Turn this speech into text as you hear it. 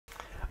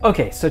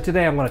Okay, so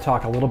today I'm going to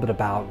talk a little bit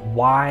about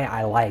why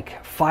I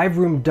like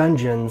 5-room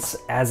dungeons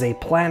as a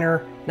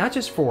planner, not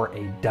just for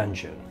a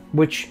dungeon,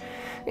 which,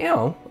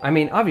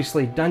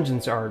 obviously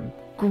dungeons are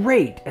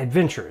great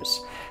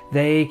adventures.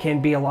 They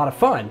can be a lot of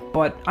fun,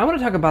 but I want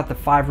to talk about the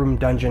 5-room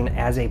dungeon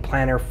as a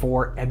planner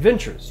for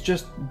adventures,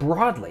 just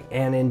broadly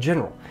and in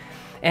general.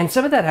 And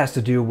some of that has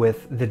to do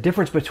with the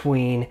difference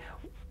between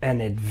an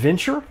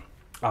adventure,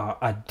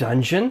 a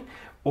dungeon,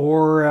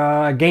 or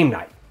a game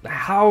night.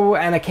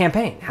 And a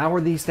campaign. How are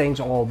these things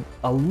all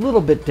a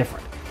little bit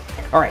different?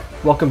 All right,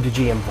 welcome to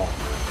GM Vault.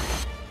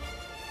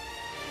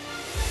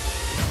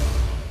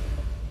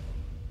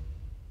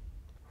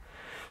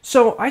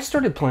 So I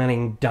started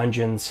planning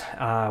dungeons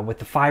with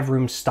the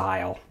 5-room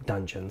style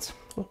dungeons.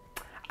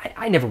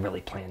 I never really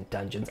planned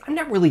dungeons. I'm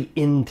not really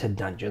into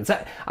dungeons.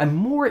 I'm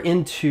more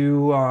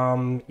into,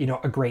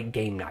 a great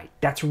game night.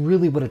 That's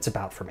really what it's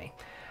about for me.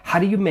 How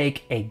do you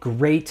make a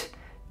great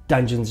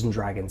Dungeons and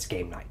Dragons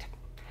game night?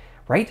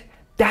 Right?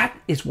 That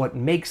is what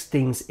makes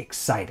things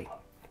exciting.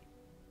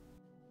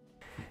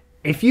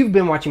 If you've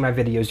been watching my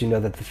videos, you know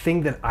that the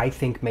thing that I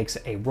think makes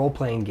a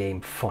role-playing game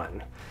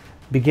fun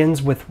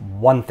begins with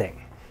one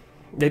thing.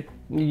 There's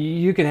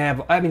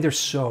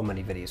so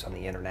many videos on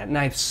the internet, and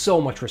I have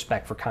so much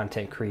respect for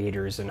content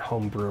creators and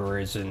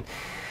homebrewers and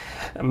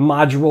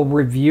module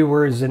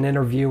reviewers and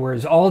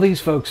interviewers, all these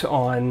folks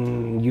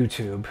on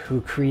YouTube who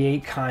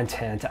create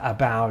content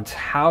about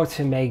how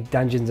to make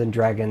Dungeons and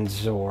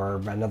Dragons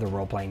or another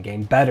role-playing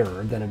game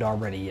better than it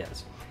already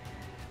is.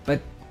 But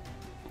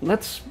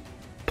let's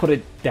put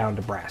it down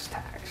to brass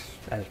tacks,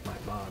 as my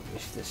mom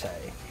used to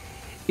say.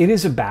 It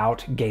is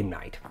about game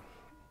night.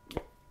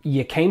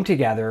 You came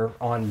together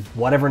on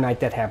whatever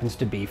night that happens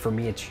to be. For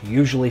me, it's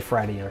usually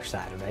Friday or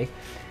Saturday.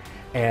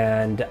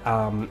 And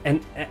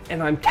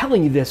I'm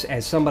telling you this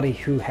as somebody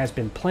who has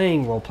been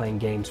playing role-playing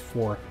games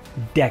for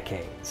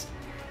decades.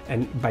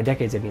 And by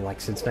decades, I mean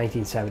like since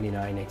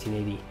 1979,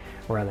 1980,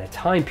 around that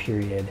time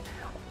period,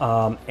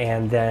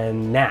 and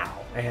then now.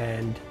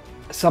 And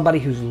somebody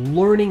who's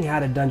learning how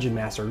to dungeon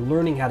master,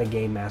 learning how to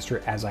game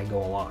master as I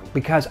go along.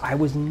 Because I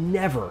was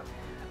never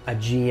a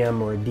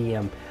GM or a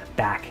DM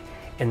back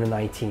in the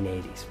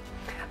 1980s.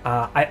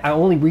 I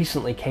only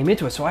recently came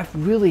into it, so I've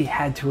really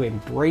had to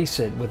embrace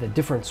it with a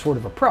different sort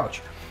of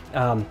approach.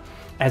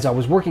 As I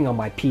was working on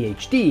my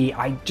PhD,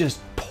 I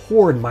just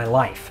poured my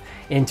life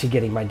into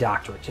getting my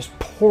doctorate, just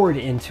poured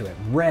into it,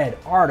 read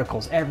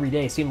articles every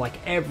day. It seemed like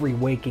every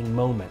waking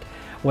moment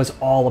was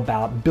all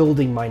about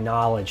building my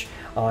knowledge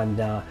on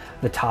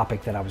the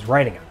topic that I was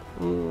writing on.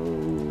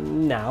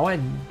 Now I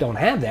don't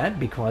have that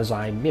because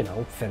I,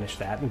 finished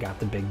that and got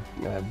the big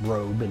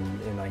robe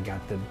and I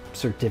got the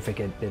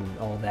certificate and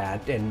all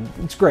that, and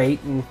it's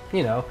great. And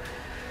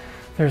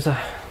there's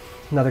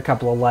another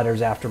couple of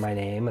letters after my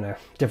name and a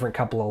different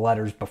couple of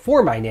letters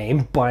before my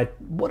name. But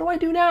what do I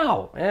do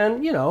now?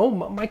 And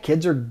my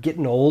kids are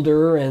getting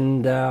older,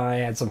 and I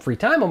had some free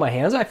time on my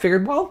hands. I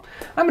figured, well,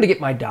 I'm going to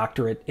get my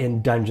doctorate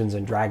in Dungeons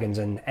and Dragons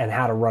and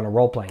how to run a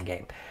role-playing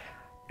game.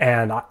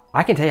 And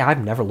I can tell you,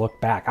 I've never looked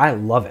back. I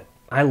love it.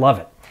 I love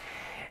it.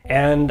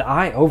 And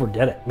I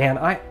overdid it. Man,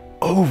 I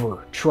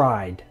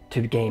over-tried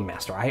to game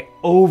master. I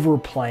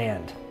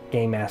over-planned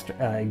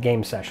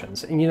game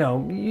sessions. And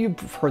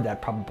you've heard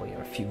that probably in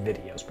a few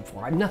videos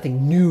before. I'm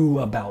nothing new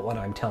about what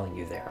I'm telling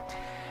you there.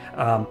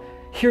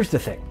 Here's the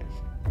thing.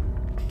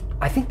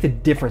 I think the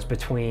difference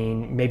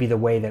between maybe the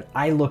way that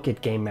I look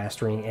at game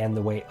mastering and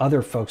the way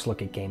other folks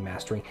look at game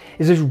mastering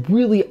is there's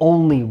really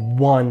only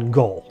one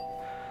goal.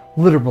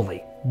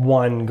 Literally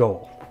one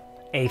goal: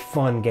 a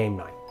fun game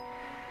night.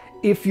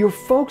 If your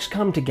folks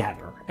come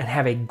together and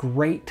have a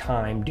great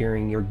time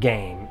during your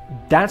game,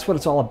 that's what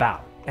it's all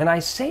about. And I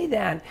say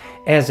that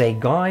as a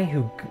guy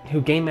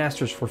who game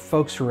masters for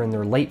folks who are in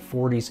their late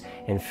 40s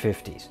and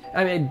 50s.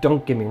 I mean,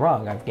 don't get me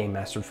wrong, I've game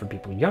mastered for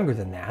people younger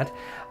than that.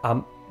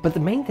 But the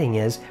main thing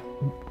is,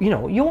 you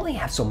only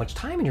have so much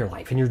time in your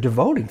life, and you're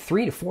devoting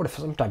 3 to 4 to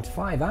sometimes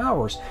 5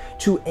 hours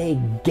to a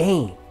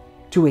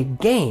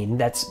game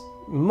that's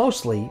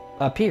mostly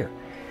up here.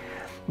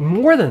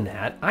 More than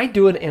that, I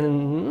do it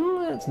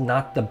in, it's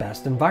not the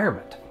best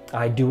environment.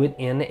 I do it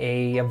in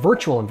a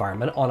virtual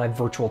environment on a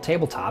virtual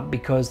tabletop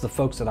because the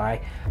folks that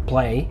I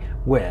play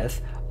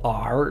with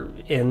are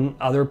in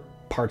other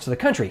parts of the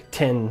country,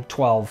 10,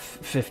 12,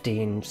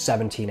 15,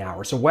 17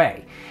 hours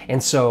away.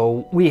 And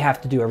so we have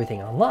to do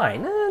everything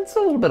online. It's a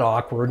little bit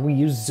awkward. We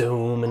use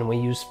Zoom and we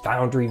use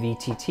Foundry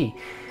VTT.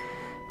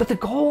 But the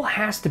goal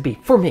has to be,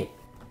 for me,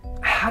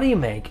 how do you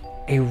make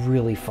a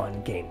really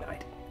fun game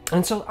night?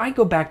 And so I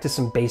go back to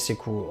some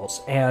basic rules,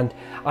 and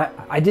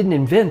I didn't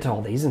invent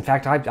all these. In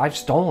fact, I've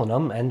stolen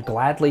them and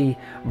gladly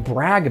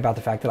brag about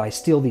the fact that I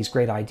steal these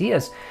great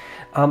ideas.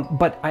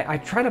 But I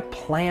try to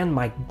plan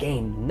my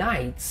game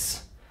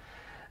nights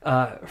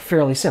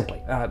fairly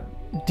simply.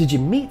 Did you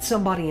meet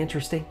somebody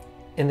interesting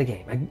in the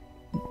game?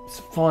 A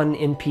fun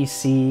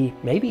NPC,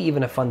 maybe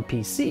even a fun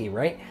PC,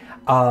 right?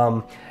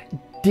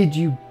 Did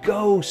you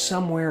go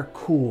somewhere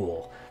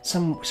cool?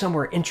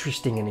 Somewhere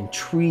interesting and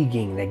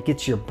intriguing that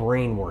gets your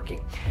brain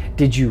working?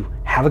 Did you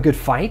have a good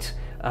fight?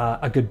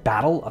 a good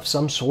battle of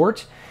some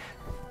sort?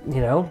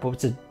 You know,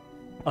 was it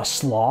a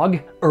slog,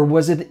 or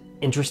was it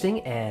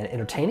interesting and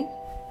entertaining?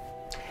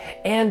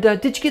 And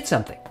did you get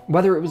something?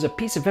 Whether it was a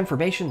piece of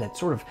information that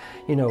sort of,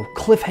 you know,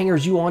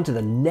 cliffhangers you on to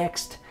the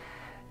next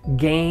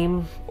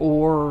game,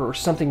 or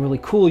something really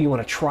cool you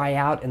want to try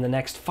out in the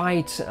next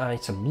fight,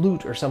 some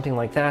loot or something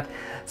like that,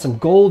 some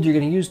gold you're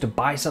going to use to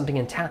buy something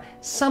in town,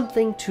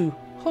 something to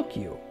hook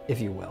you,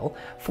 if you will,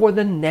 for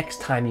the next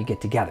time you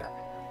get together.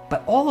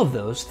 But all of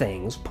those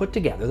things put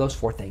together, those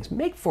 4 things,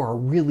 make for a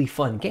really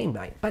fun game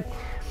night. But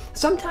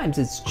sometimes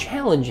it's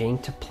challenging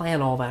to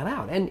plan all that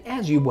out. And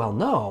as you well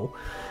know,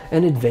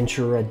 an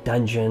adventure, a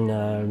dungeon,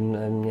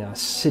 a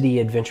city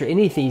adventure,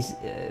 any of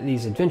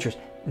these adventures,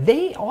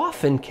 they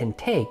often can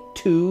take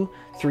 2,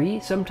 3,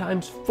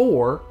 sometimes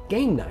 4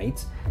 game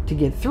nights to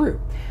get through.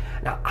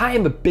 Now, I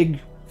am a big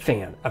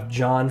fan of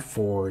Johnn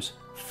Four's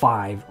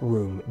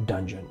 5-room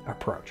dungeon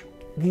approach.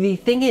 The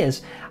thing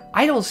is,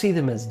 I don't see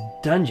them as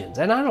dungeons,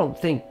 and I don't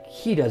think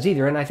he does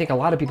either, and I think a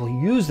lot of people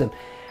who use them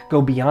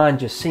go beyond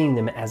just seeing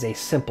them as a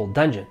simple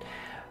dungeon.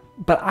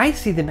 But I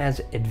see them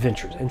as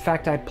adventures. In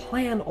fact, I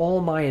plan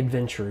all my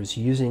adventures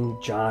using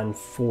Johnn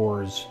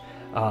Four's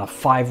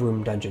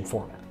 5-room dungeon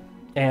format.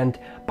 And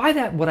by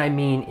that, what I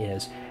mean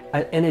is,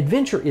 an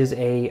adventure is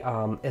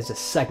a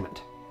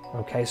segment.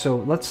 Okay, so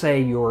let's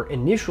say your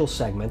initial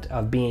segment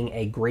of being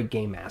a great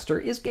game master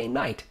is game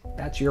night.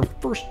 That's your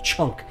first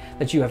chunk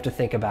that you have to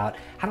think about.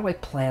 How do I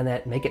plan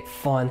that, make it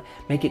fun,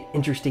 make it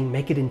interesting,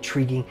 make it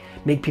intriguing,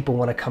 make people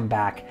want to come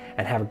back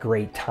and have a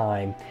great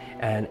time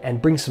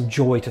and bring some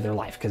joy to their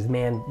life? Because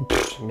man,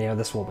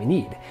 that's what we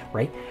need,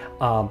 right?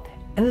 And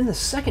then the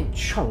second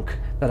chunk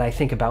that I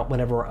think about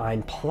whenever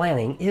I'm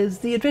planning is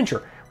the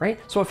adventure, right?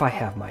 So if I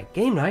have my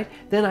game night,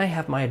 then I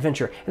have my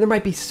adventure. And there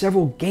might be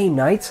several game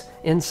nights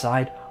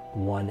inside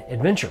one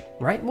adventure,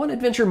 right? One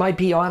adventure might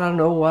be, I don't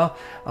know,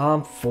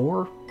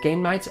 4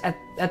 game nights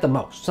at the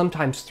most,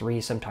 sometimes 3,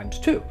 sometimes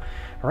 2,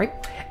 all right?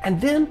 And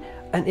then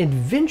an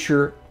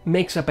adventure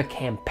makes up a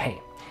campaign.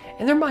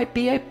 And there might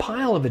be a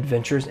pile of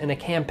adventures in a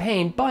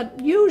campaign, but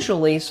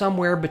usually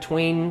somewhere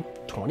between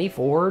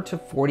 24 to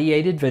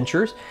 48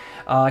 adventures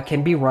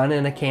can be run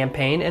in a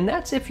campaign, and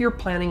that's if you're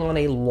planning on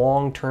a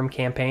long-term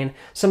campaign.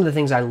 Some of the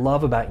things I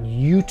love about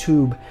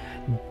YouTube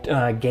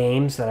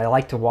games that I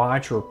like to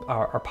watch, or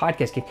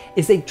podcast games,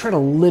 is they try to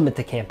limit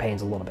the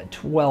campaigns a little bit,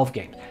 12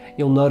 games.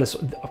 You'll notice,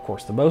 of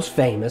course, the most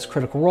famous,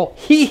 Critical Role,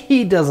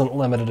 he doesn't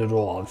limit it at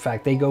all. In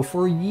fact, they go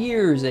for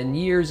years and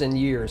years and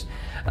years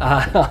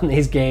on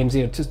these games,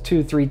 just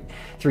 2,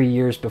 3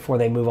 years before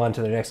they move on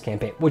to their next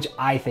campaign, which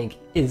I think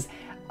is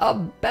a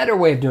better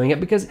way of doing it,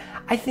 because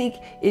I think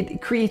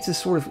it creates a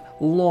sort of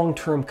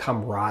long-term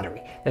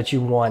camaraderie that you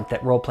want,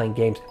 that role-playing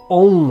games,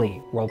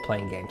 only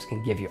role-playing games,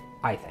 can give you,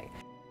 I think.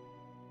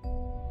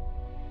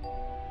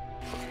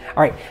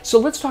 All right, so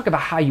let's talk about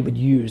how you would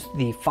use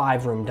the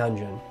 5-room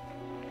dungeon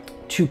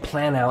to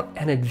plan out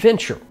an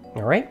adventure,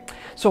 all right?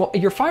 So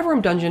your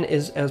 5-room dungeon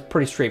is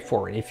pretty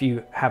straightforward. If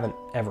you haven't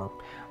ever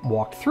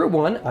walked through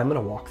one, I'm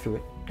gonna walk through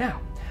it now.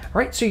 All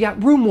right, so you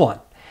got room 1.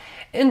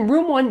 In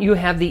room 1, you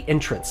have the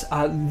entrance.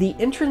 The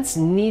entrance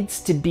needs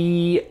to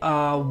be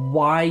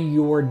why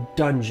your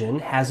dungeon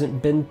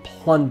hasn't been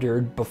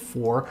plundered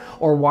before,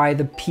 or why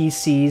the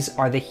PCs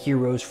are the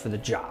heroes for the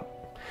job.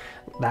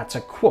 That's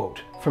a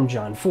quote from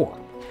Johnn Four.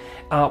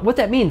 What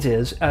that means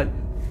is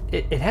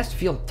it has to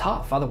feel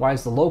tough,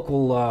 otherwise the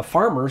local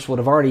farmers would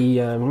have already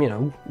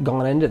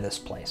gone into this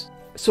place.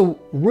 So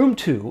room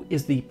 2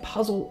 is the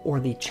puzzle or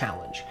the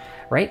challenge,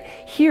 right?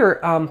 Here,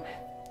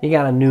 you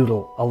gotta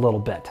noodle a little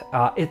bit.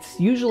 It's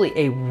usually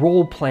a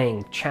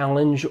role-playing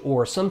challenge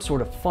or some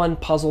sort of fun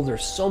puzzle.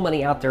 There's so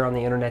many out there on the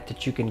internet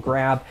that you can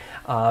grab,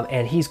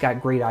 and he's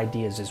got great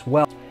ideas as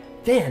well.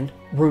 Then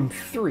room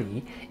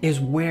 3 is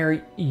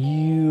where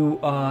you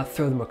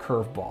throw them a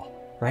curveball,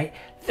 right?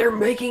 They're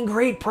making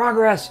great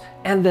progress,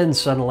 and then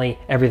suddenly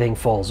everything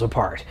falls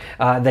apart.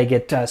 They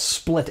get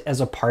split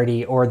as a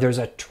party, or there's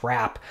a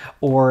trap,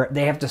 or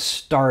they have to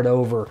start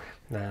over.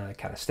 It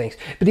kind of stinks.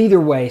 But either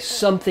way,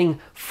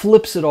 something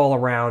flips it all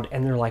around,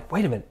 and they're like,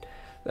 wait a minute,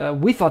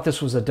 we thought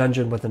this was a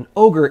dungeon with an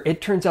ogre. It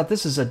turns out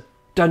this is a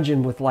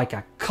dungeon with like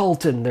a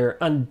cult, and they're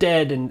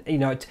undead,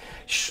 and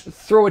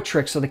throw a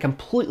trick, so they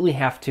completely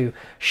have to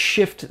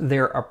shift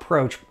their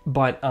approach.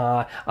 But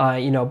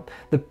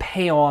the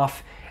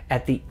payoff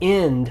at the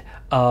end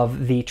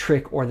of the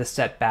trick or the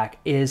setback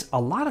is a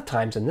lot of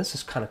times, and this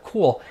is kind of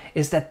cool,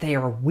 is that they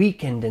are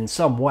weakened in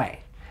some way.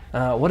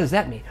 What does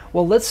that mean?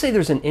 Well, let's say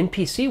there's an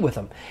NPC with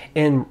them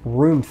in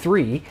room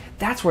 3.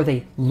 That's where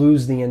they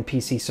lose the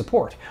NPC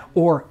support.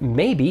 Or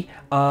maybe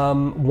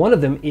one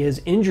of them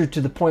is injured to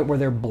the point where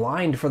they're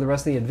blind for the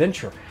rest of the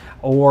adventure.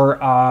 Or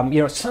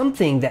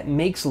something that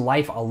makes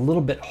life a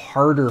little bit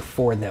harder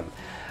for them.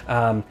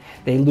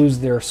 They lose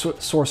their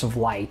source of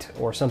light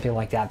or something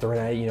like that. They're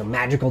in a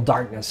magical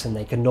darkness, and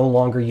they can no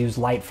longer use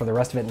light for the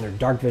rest of it, and their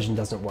dark vision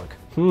doesn't work.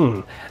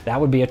 That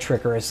would be a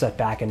trick or a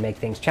setback and make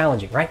things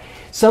challenging, right?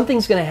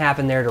 Something's going to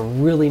happen there to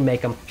really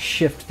make them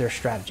shift their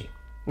strategy.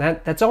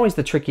 That's always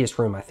the trickiest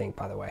room, I think,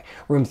 by the way.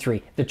 Room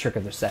 3, the trick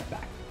of the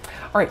setback.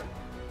 All right,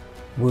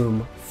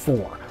 room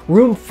 4.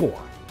 Room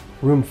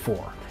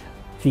 4,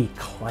 the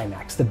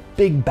climax, the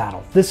big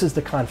battle. This is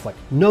the conflict.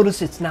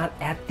 Notice it's not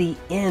at the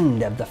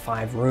end of the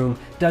 5-room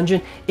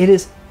dungeon. It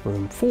is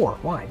room 4.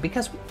 Why?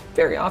 Because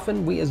very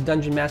often we as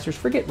dungeon masters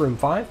forget room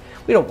 5.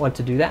 We don't want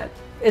to do that.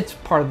 It's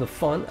part of the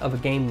fun of a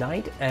game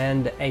night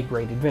and a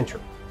great adventure.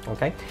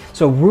 Okay,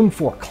 so room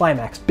 4,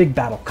 climax, big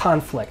battle,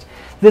 conflict.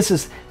 This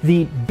is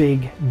the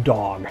big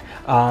dog.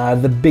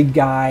 The big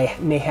guy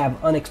may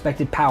have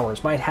unexpected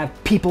powers, might have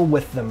people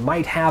with them,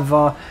 might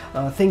have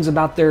things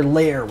about their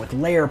lair with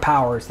lair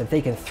powers that they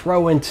can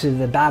throw into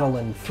the battle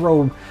and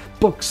throw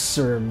books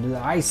or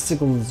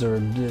icicles or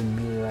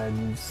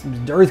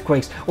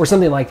earthquakes or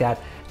something like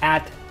that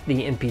at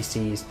the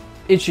NPCs.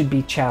 It should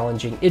be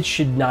challenging. It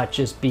should not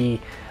just be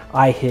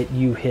I hit,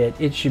 you hit.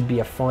 It should be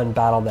a fun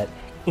battle that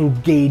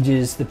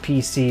engages the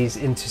PCs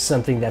into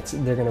something that's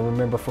they're going to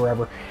remember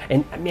forever.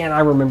 And man, I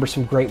remember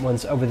some great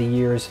ones over the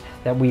years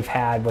that we've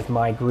had with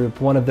my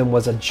group. One of them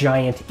was a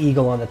giant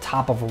eagle on the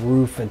top of a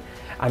roof, and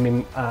I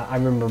mean, I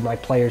remember my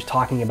players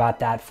talking about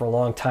that for a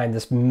long time,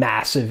 this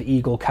massive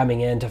eagle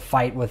coming in to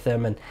fight with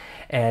them,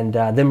 and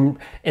them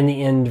in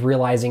the end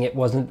realizing it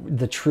wasn't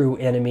the true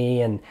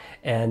enemy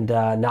and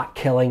not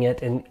killing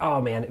it. And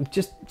oh man, it was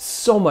just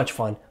so much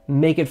fun.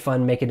 Make it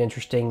fun, make it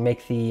interesting,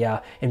 make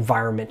the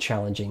environment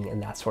challenging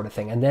and that sort of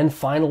thing. And then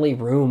finally,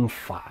 room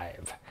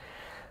 5.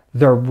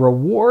 The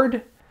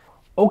reward,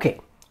 okay,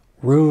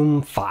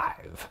 room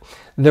 5.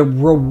 The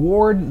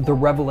reward, the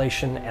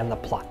revelation, and the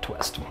plot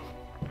twist.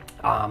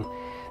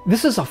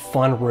 This is a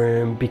fun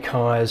room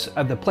because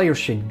the players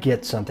should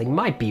get something.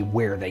 Might be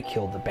where they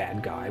killed the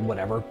bad guy,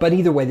 whatever, but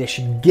either way they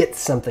should get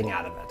something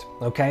out of it,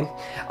 okay?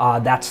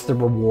 That's the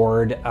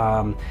reward.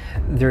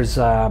 There's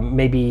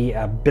maybe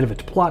a bit of a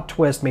plot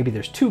twist. Maybe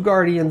there's 2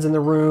 guardians in the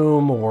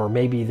room, or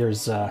maybe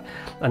there's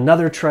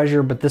another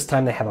treasure, but this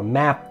time they have a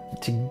map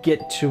to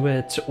get to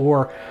it,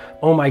 or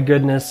oh my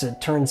goodness, it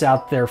turns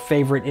out their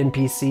favorite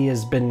NPC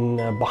has been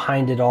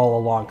behind it all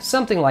along.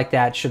 Something like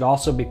that should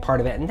also be part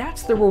of it. And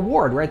that's the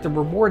reward, right? The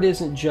reward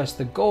isn't just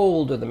the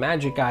gold or the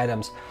magic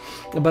items,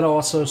 but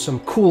also some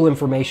cool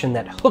information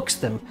that hooks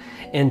them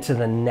into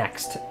the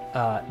next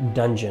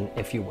dungeon,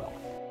 if you will.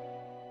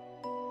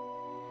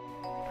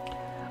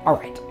 All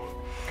right.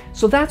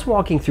 So that's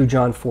walking through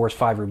Johnn Four's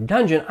 5-room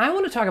dungeon. I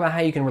want to talk about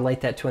how you can relate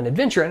that to an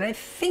adventure, and I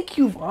think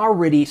you've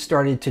already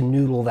started to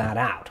noodle that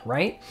out,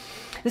 right?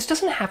 This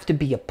doesn't have to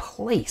be a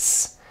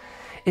place.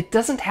 It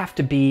doesn't have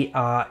to be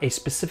a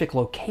specific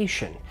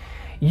location.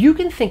 You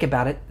can think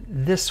about it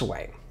this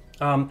way.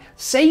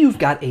 Say you've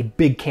got a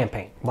big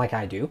campaign, like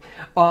I do.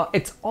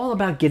 It's all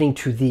about getting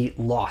to the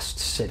lost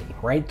city,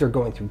 right? They're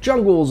going through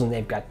jungles and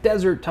they've got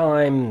desert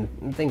time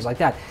and things like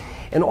that.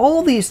 And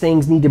all these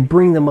things need to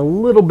bring them a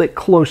little bit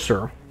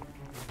closer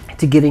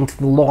to getting to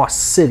the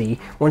lost city.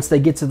 Once they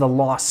get to the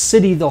lost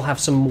city, they'll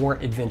have some more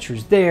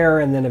adventures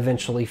there and then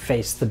eventually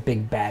face the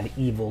big bad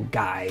evil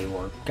guy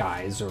or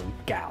guys or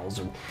gals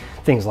or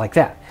things like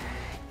that.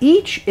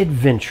 Each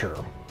adventure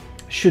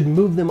should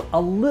move them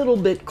a little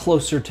bit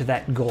closer to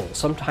that goal,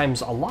 sometimes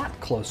a lot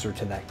closer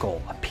to that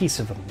goal. A piece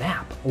of a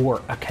map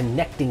or a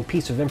connecting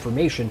piece of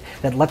information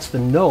that lets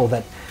them know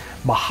that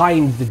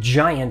behind the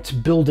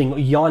giant building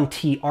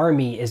Yuan-Ti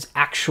army is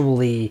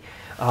actually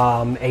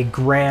a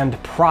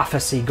grand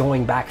prophecy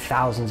going back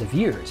thousands of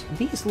years.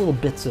 These little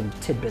bits of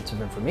tidbits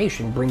of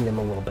information bring them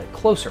a little bit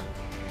closer.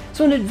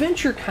 So an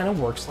adventure kind of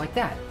works like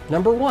that.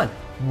 Number 1,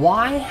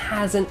 why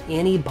hasn't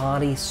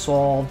anybody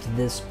solved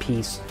this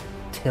piece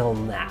till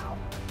now?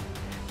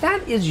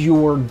 That is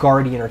your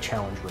guardian or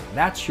challenge room.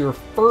 That's your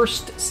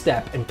first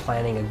step in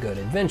planning a good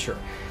adventure.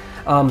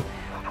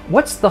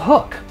 What's the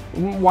hook?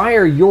 Why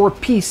are your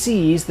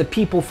PCs the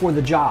people for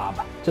the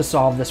job to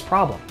solve this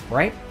problem,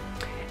 right?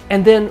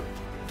 And then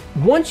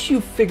once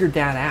you've figured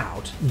that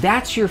out,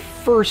 that's your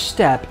first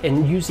step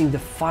in using the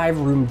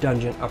 5-room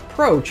dungeon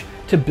approach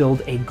to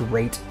build a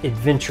great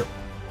adventure,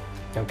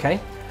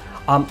 okay?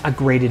 A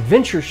great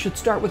adventure should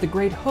start with a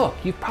great hook.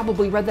 You've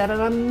probably read that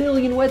on a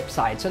million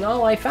websites, and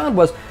all I found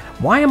was,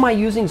 why am I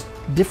using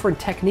different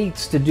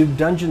techniques to do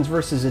dungeons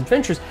versus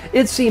adventures?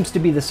 It seems to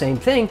be the same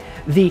thing.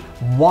 The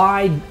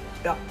why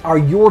are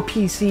your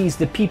PCs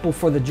the people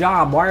for the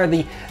job? Why are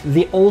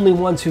the only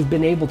ones who've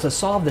been able to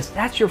solve this?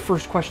 That's your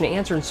first question to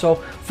answer. And so,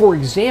 for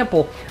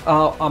example,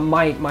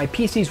 my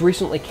PCs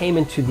recently came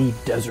into the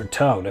desert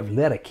town of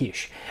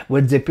Lerakish,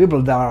 where the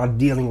people that are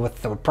dealing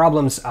with the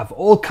problems of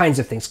all kinds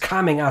of things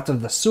coming out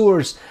of the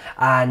sewers,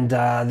 and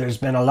there's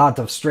been a lot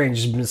of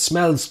strange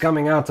smells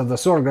coming out of the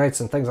sewer grates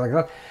and things like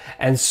that.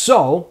 And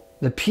so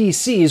the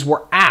PCs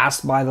were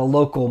asked by the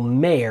local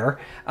mayor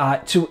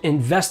to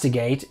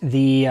investigate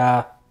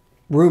the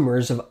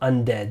rumors of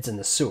undead in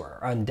the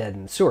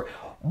sewer.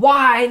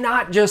 Why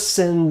not just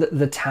send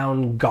the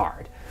town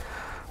guard?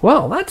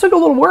 Well, that took a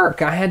little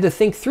work. I had to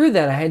think through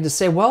that. I had to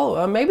say,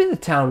 well, maybe the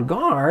town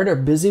guard are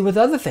busy with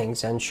other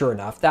things. And sure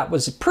enough, that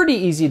was pretty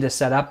easy to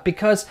set up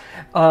because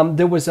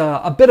there was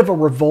a bit of a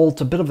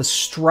revolt, a bit of a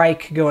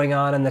strike going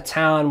on in the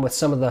town with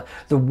some of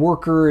the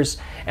workers.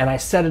 And I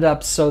set it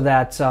up so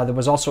that there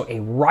was also a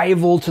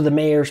rival to the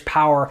mayor's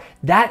power.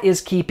 That is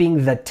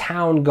keeping the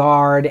town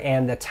guard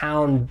and the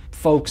town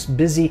folks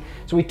busy.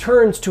 So he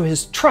turns to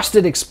his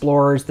trusted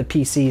explorers, the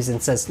PCs,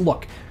 and says,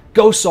 look,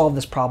 go solve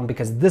this problem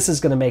because this is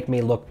going to make me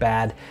look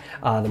bad.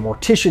 The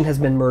mortician has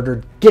been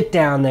murdered. Get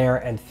down there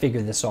and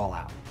figure this all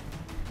out.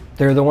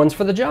 They're the ones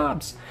for the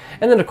jobs.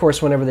 And then, of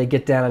course, whenever they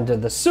get down into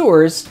the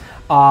sewers,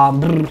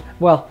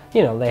 well,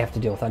 you know, they have to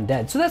deal with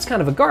undead. So that's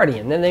kind of a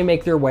guardian. Then they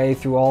make their way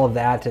through all of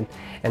that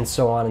and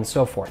so on and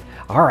so forth.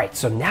 All right,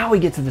 so now we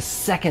get to the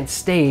second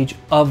stage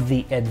of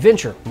the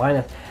adventure.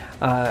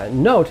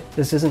 Note,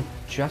 this isn't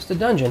just a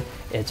dungeon,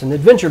 it's an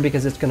adventure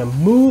because it's going to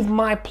move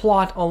my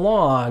plot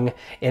along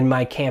in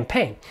my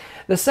campaign.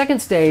 The second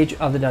stage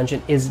of the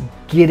dungeon is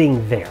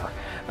getting there.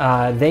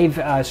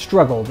 They've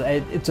struggled.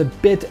 It's a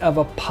bit of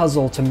a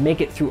puzzle to make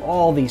it through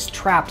all these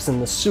traps in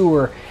the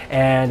sewer,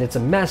 and it's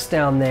a mess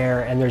down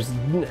there, and there's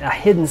a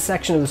hidden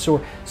section of the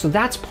sewer. So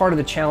that's part of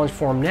the challenge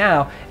for them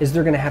now, is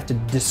they're going to have to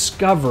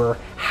discover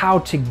how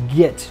to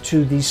get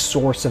to the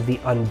source of the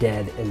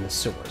undead in the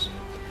sewers.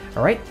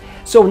 All right.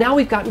 So now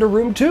we've gotten to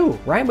room 2,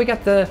 right? We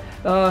got the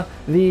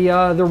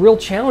real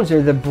challenge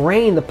there, the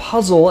brain, the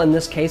puzzle. In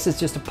this case, it's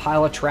just a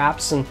pile of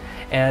traps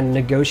and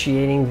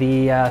negotiating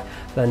the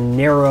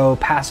narrow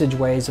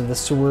passageways of the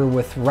sewer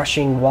with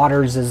rushing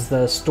waters as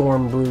the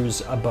storm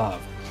brews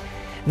above.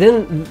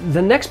 Then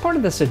the next part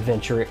of this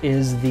adventure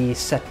is the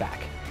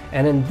setback,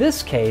 and in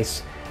this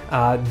case,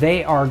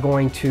 they are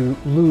going to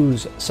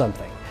lose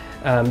something.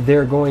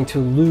 They're going to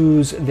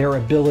lose their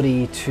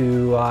ability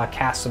to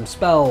cast some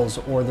spells,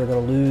 or they're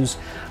going to lose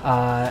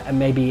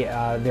maybe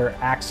their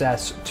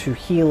access to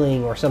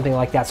healing or something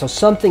like that. So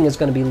something is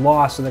going to be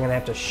lost, so they're going to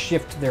have to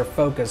shift their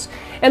focus.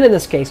 And in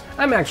this case,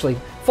 I'm actually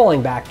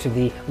falling back to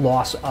the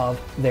loss of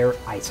their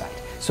eyesight.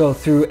 So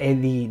through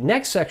the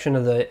next section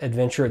of the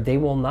adventure, they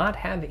will not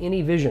have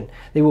any vision.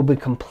 They will be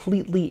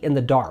completely in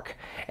the dark,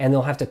 and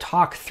they'll have to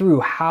talk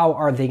through how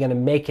are they going to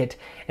make it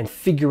and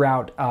figure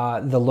out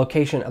the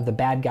location of the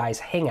bad guys'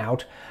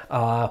 hangout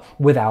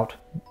without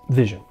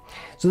vision.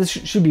 So this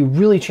should be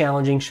really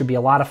challenging, should be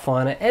a lot of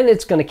fun, and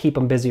it's going to keep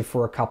them busy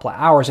for a couple of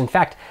hours. In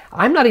fact,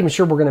 I'm not even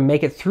sure we're going to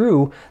make it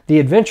through the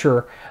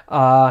adventure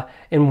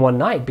in one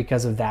night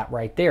because of that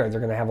right there.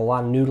 They're going to have a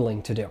lot of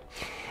noodling to do.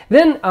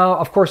 Then,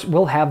 of course,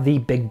 we'll have the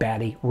big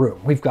baddie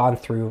room. We've gone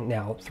through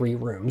now 3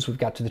 rooms. We've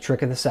got to the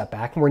trick of the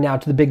setback, and we're now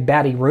to the big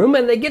baddie room,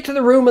 and they get to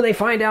the room and they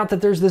find out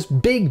that there's this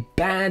big,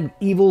 bad,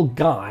 evil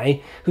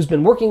guy who's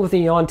been working with the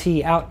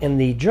Yuan-Ti out in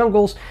the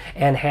jungles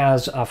and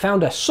has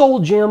found a soul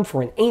gem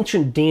for an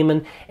ancient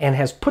demon and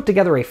has put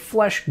together a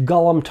flesh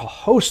golem to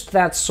host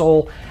that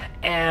soul,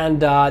 and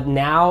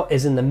now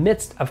is in the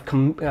midst of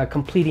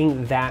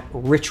completing that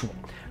ritual.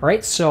 All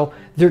right, so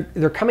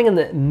they're coming in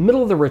the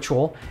middle of the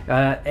ritual,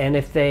 and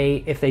if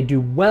they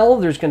do well,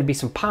 there's going to be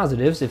some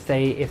positives. If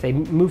they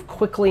move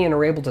quickly and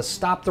are able to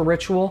stop the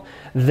ritual,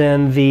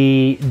 then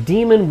the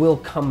demon will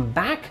come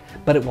back,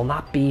 but it will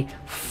not be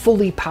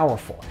fully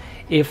powerful.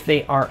 If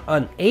they are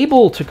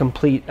unable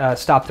to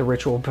stop the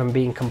ritual from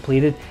being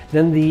completed,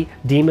 then the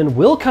demon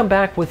will come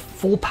back with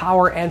full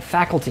power and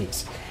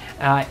faculties,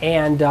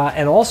 and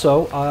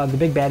also the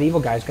big bad evil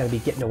guy is going to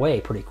be getting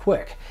away pretty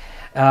quick.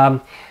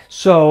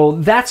 So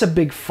that's a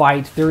big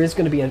fight. There is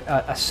going to be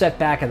a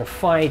setback in the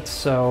fight,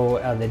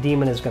 so the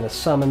demon is going to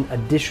summon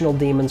additional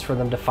demons for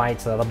them to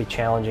fight, so that'll be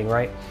challenging,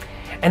 right?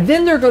 And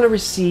then they're going to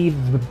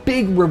receive the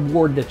big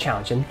reward to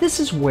challenge, and this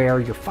is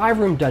where your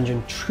 5-room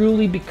dungeon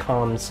truly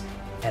becomes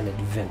an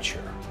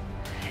adventure.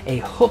 A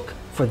hook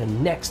for the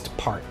next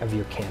part of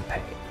your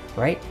campaign,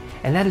 right?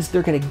 And that is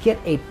they're going to get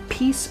a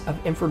piece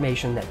of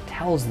information that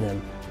tells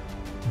them,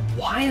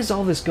 why is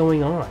all this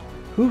going on?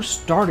 Who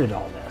started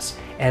all this?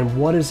 And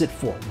what is it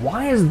for?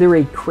 Why is there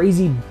a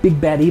crazy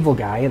big bad evil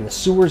guy in the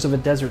sewers of a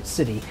desert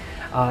city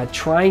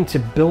trying to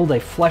build a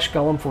flesh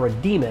golem for a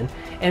demon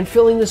and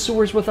filling the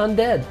sewers with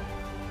undead?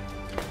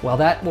 Well,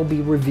 that will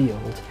be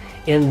revealed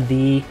in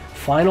the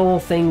final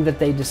thing that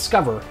they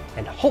discover,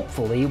 and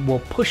hopefully will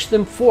push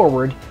them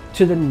forward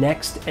to the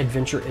next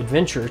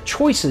adventure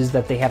choices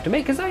that they have to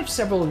make, because I have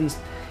several of these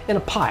in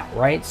a pile,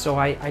 right? So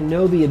I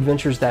know the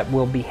adventures that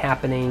will be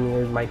happening.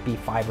 There might be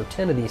 5 or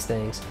 10 of these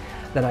things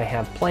that I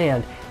have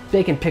planned.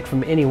 They can pick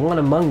from any one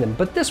among them,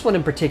 but this one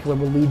in particular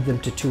will lead them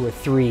to 2 or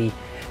 3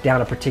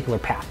 down a particular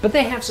path. But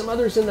they have some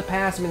others in the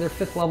past. I mean, they're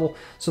 5th level,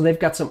 so they've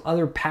got some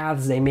other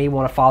paths they may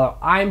want to follow.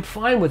 I'm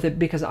fine with it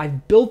because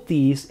I've built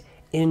these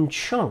in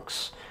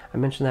chunks. I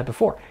mentioned that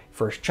before.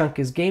 First chunk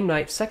is game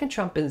night. Second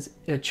chunk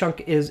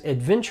is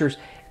adventures,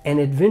 and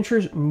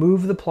adventures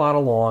move the plot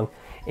along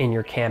in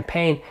your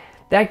campaign.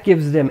 that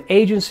gives them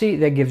agency.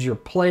 That gives your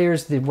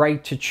players the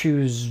right to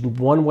choose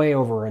one way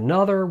over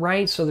another,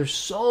 right? So there's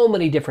so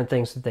many different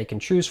things that they can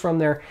choose from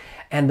there.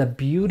 And the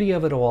beauty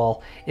of it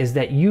all is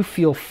that you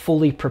feel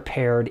fully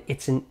prepared.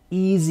 It's an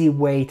easy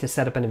way to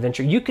set up an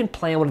adventure. You can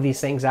plan one of these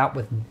things out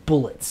with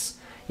bullets.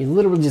 You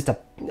literally just a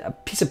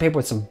piece of paper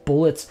with some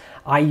bullets.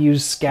 I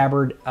use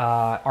Scabbard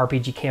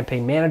RPG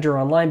Campaign Manager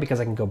online because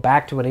I can go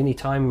back to it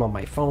anytime on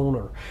my phone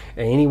or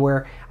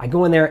anywhere. I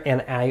go in there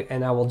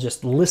and I will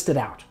just list it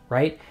out,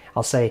 right?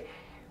 I'll say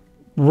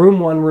room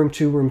 1, room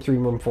 2, room 3,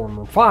 room 4,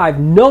 room 5,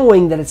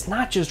 knowing that it's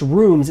not just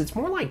rooms, it's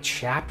more like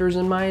chapters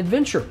in my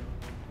adventure.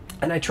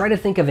 And I try to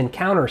think of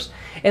encounters.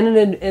 And in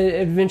an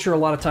adventure, a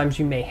lot of times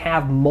you may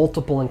have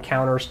multiple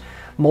encounters,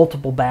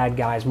 multiple bad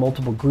guys,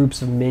 multiple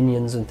groups of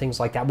minions and things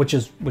like that, which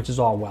is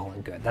all well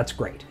and good. That's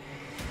great.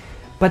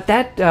 But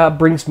that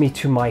brings me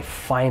to my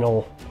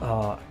final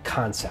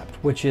concept,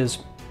 which is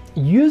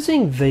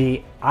using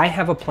the I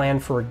have a plan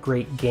for a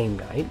great game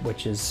night,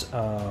 which is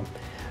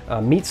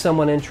meet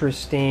someone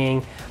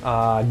interesting,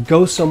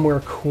 go somewhere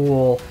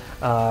cool,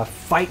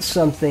 fight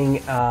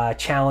something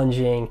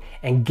challenging,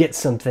 and get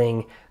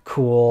something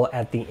cool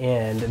at the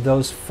end.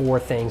 Those 4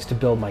 things to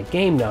build my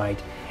game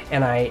night.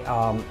 And I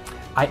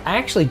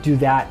actually do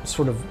that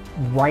sort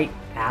of right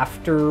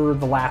after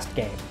the last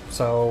game.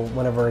 So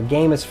whenever a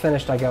game is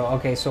finished, I go,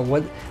 okay, so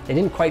what? They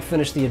didn't quite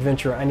finish the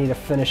adventure. I need to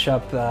finish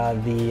up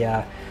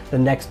the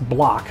next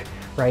block,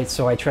 right?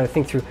 So I try to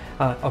think through,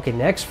 okay,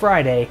 next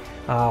Friday,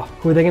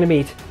 who are they going to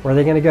meet? Where are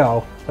they going to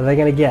go? What are they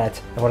going to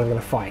get? And what are they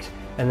going to fight?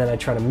 And then I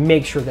try to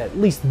make sure that at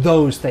least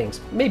those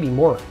things, maybe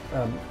more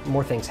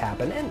things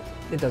happen. And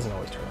it doesn't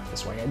always turn out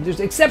this way. And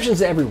there's exceptions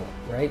to everyone,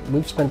 right?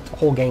 We've spent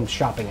whole games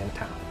shopping in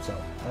town, so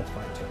that's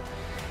fine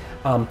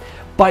too.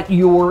 But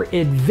your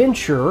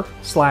adventure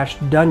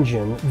 /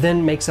 dungeon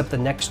then makes up the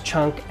next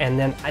chunk, and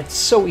then it's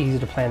so easy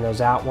to plan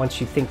those out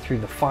once you think through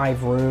the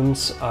 5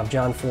 rooms of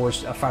Johnn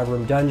Four's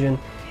 5-room dungeon,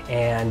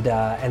 and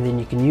then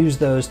you can use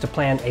those to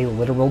plan a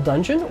literal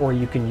dungeon, or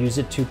you can use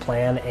it to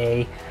plan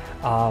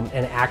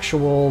an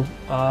actual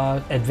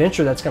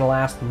adventure that's going to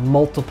last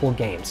multiple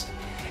games.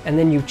 And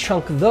then you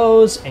chunk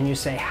those and you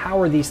say, how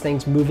are these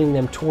things moving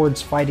them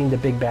towards fighting the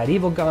big bad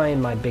evil guy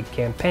in my big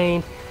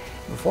campaign?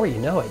 Before you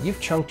know it, you've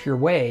chunked your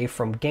way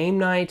from game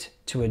night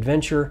to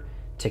adventure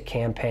to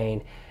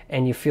campaign,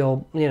 and you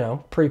feel,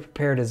 pretty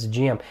prepared as a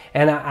GM.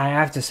 And I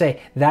have to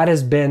say, that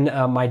has been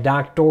my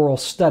doctoral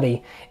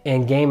study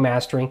in game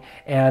mastering.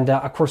 And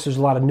of course, there's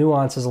a lot of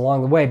nuances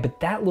along the way,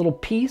 but that little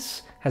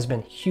piece has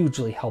been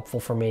hugely helpful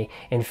for me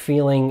in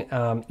feeling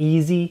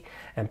easy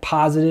and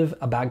positive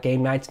about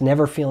game nights,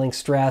 never feeling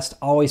stressed,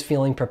 always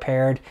feeling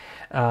prepared.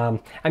 I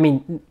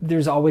mean,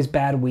 there's always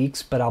bad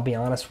weeks, but I'll be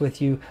honest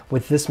with you,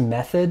 with this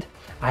method,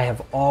 I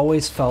have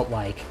always felt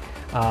like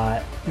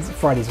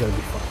Friday's gonna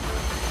be fun.